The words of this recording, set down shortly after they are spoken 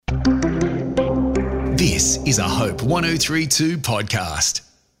This is a Hope 1032 podcast.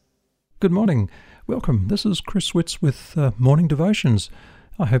 Good morning. Welcome. This is Chris Witz with Morning Devotions.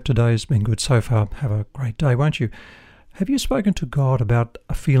 I hope today's been good so far. Have a great day, won't you? Have you spoken to God about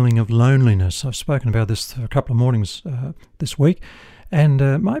a feeling of loneliness? I've spoken about this for a couple of mornings this week, and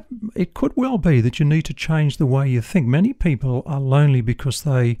it could well be that you need to change the way you think. Many people are lonely because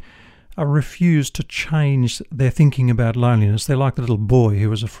they refuse to change their thinking about loneliness. They're like the little boy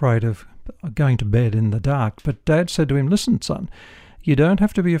who was afraid of going to bed in the dark. But Dad said to him, "Listen, son, you don't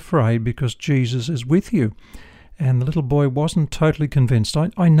have to be afraid because Jesus is with you." And the little boy wasn't totally convinced.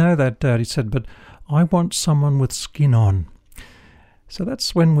 I know that, Dad, he said, but I want someone with skin on. So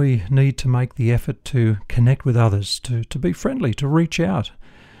that's when we need to make the effort to connect with others, to be friendly, to reach out.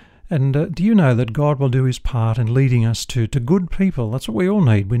 And do you know that God will do his part in leading us to good people? That's what we all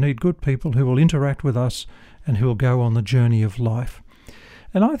need. We need good people who will interact with us and who will go on the journey of life.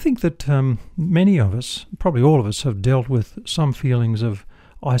 And I think that many of us, probably all of us, have dealt with some feelings of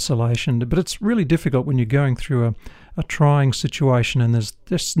isolation, but it's really difficult when you're going through a trying situation and there's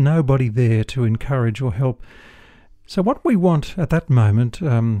just nobody there to encourage or help. So what we want at that moment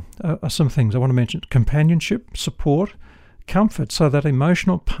are some things I want to mention: companionship, support, comfort, so that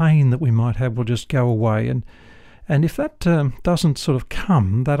emotional pain that we might have will just go away. And if that doesn't sort of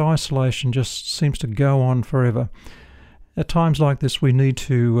come, that isolation just seems to go on forever. At times like this, we need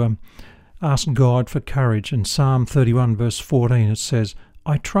to ask God for courage. In Psalm 31 verse 14 it says,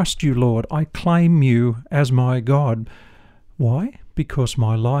 "I trust you, Lord, I claim you as my God." Why? Because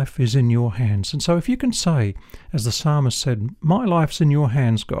my life is in your hands. And so if you can say, as the psalmist said, "My life's in your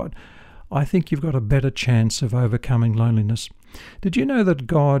hands, God," I think you've got a better chance of overcoming loneliness. Did you know that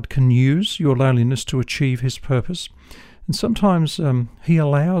God can use your loneliness to achieve his purpose? And sometimes he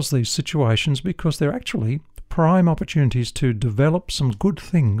allows these situations because they're actually prime opportunities to develop some good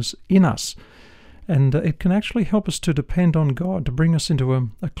things in us. And it can actually help us to depend on God, to bring us into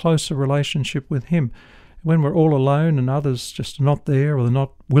a closer relationship with him. When we're all alone and others just not there or they're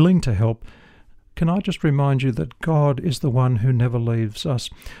not willing to help, can I just remind you that God is the one who never leaves us?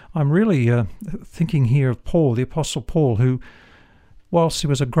 I'm really thinking here of Paul, the Apostle Paul, who, whilst he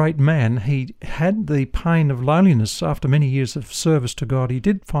was a great man, he had the pain of loneliness after many years of service to God. He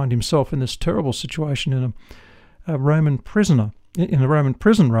did find himself in this terrible situation in a Roman prison,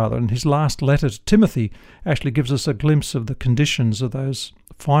 and his last letter to Timothy actually gives us a glimpse of the conditions of those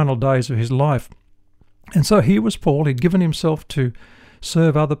final days of his life. And so here was Paul. He'd given himself to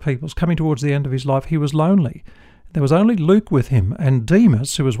serve other people. Coming towards the end of his life, he was lonely. There was only Luke with him, and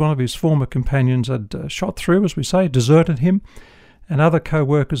Demas, who was one of his former companions, had shot through, as we say, deserted him, and other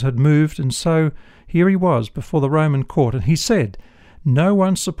co-workers had moved, and so here he was before the Roman court, and he said, "No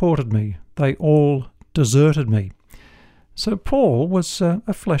one supported me, they all deserted me." So Paul was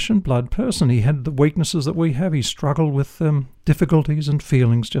a flesh and blood person. He had the weaknesses that we have. He struggled with difficulties and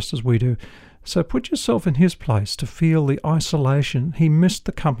feelings just as we do. So put yourself in his place to feel the isolation. He missed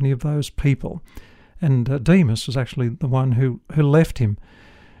the company of those people. And Demas was actually the one who left him.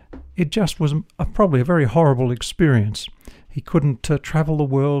 It just was probably a very horrible experience. He couldn't travel the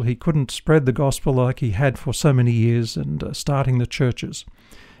world. He couldn't spread the gospel like he had for so many years and starting the churches.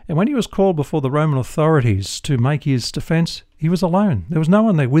 And when he was called before the Roman authorities to make his defense, he was alone. There was no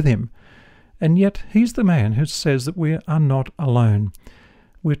one there with him. And yet he's the man who says that we are not alone.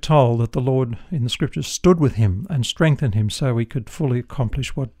 We're told that the Lord in the scriptures stood with him and strengthened him so he could fully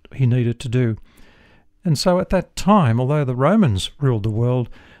accomplish what he needed to do. And so at that time, although the Romans ruled the world,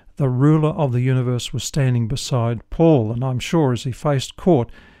 the ruler of the universe was standing beside Paul, and I'm sure as he faced court,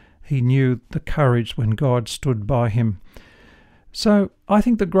 he knew the courage when God stood by him. So I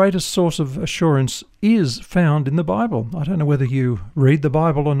think the greatest source of assurance is found in the Bible. I don't know whether you read the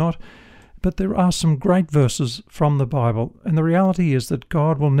Bible or not, but there are some great verses from the Bible, and the reality is that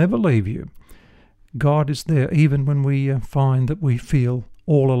God will never leave you. God is there even when we find that we feel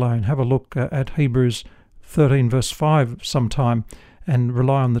all alone. Have a look at Hebrews 13 verse 5 sometime and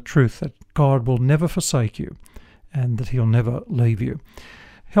rely on the truth that God will never forsake you and that he'll never leave you.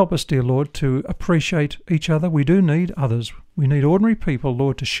 Help us, dear Lord, to appreciate each other. We do need others. We need ordinary people,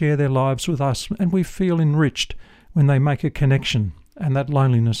 Lord, to share their lives with us, and we feel enriched when they make a connection and that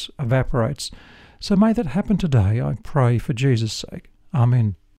loneliness evaporates. So may that happen today, I pray, for Jesus' sake.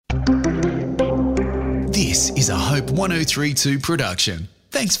 Amen. This is a Hope 1032 production.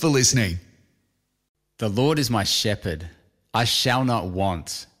 Thanks for listening. The Lord is my shepherd. I shall not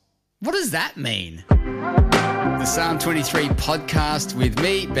want. What does that mean? The Psalm 23 podcast with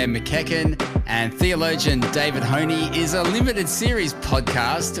me, Ben McKecken, and theologian David Honey is a limited series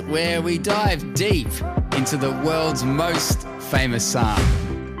podcast where we dive deep into the world's most famous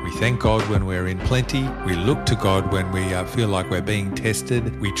psalm. We thank God when we're in plenty. We look to God when we feel like we're being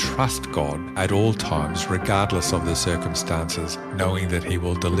tested. We trust God at all times, regardless of the circumstances, knowing that He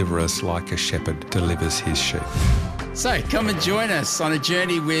will deliver us like a shepherd delivers his sheep. So come and join us on a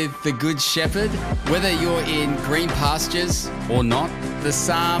journey with the Good Shepherd. Whether you're in green pastures or not, the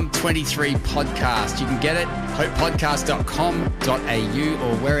Psalm 23 podcast. You can get it hopepodcast.com.au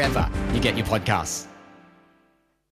or wherever you get your podcasts.